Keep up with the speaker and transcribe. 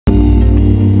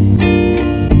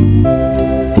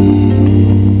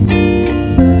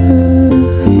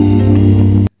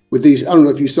with these, I don't know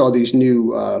if you saw these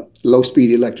new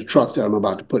low-speed electric trucks that I'm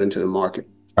about to put into the market.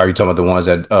 Are you talking about the ones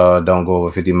that don't go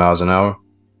over 50 miles an hour?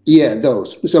 Yeah,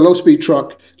 those. It's a low-speed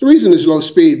truck. The reason it's low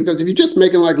speed, because if you're just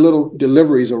making like little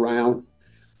deliveries around,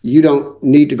 you don't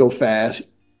need to go fast.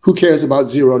 Who cares about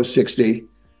 0 to 60?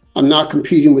 I'm not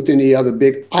competing with any other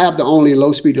big. I have the only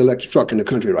low-speed electric truck in the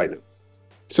country right now.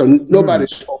 So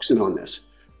nobody's focusing on this.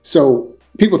 So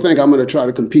people think I'm going to try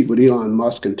to compete with Elon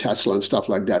Musk and Tesla and stuff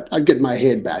like that. I get my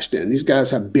head bashed in. These guys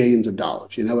have billions of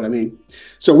dollars. You know what I mean?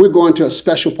 So we're going to a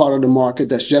special part of the market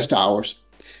that's just ours.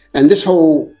 And this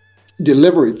whole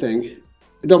delivery thing,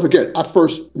 don't forget, I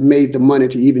first made the money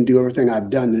to even do everything I've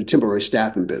done in the temporary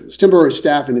staffing business. Temporary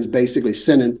staffing is basically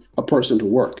sending a person to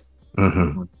work.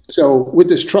 Mm-hmm. So with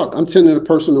this truck, I'm sending a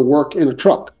person to work in a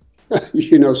truck.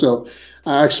 You know, so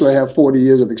I actually have 40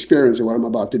 years of experience in what I'm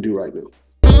about to do right now.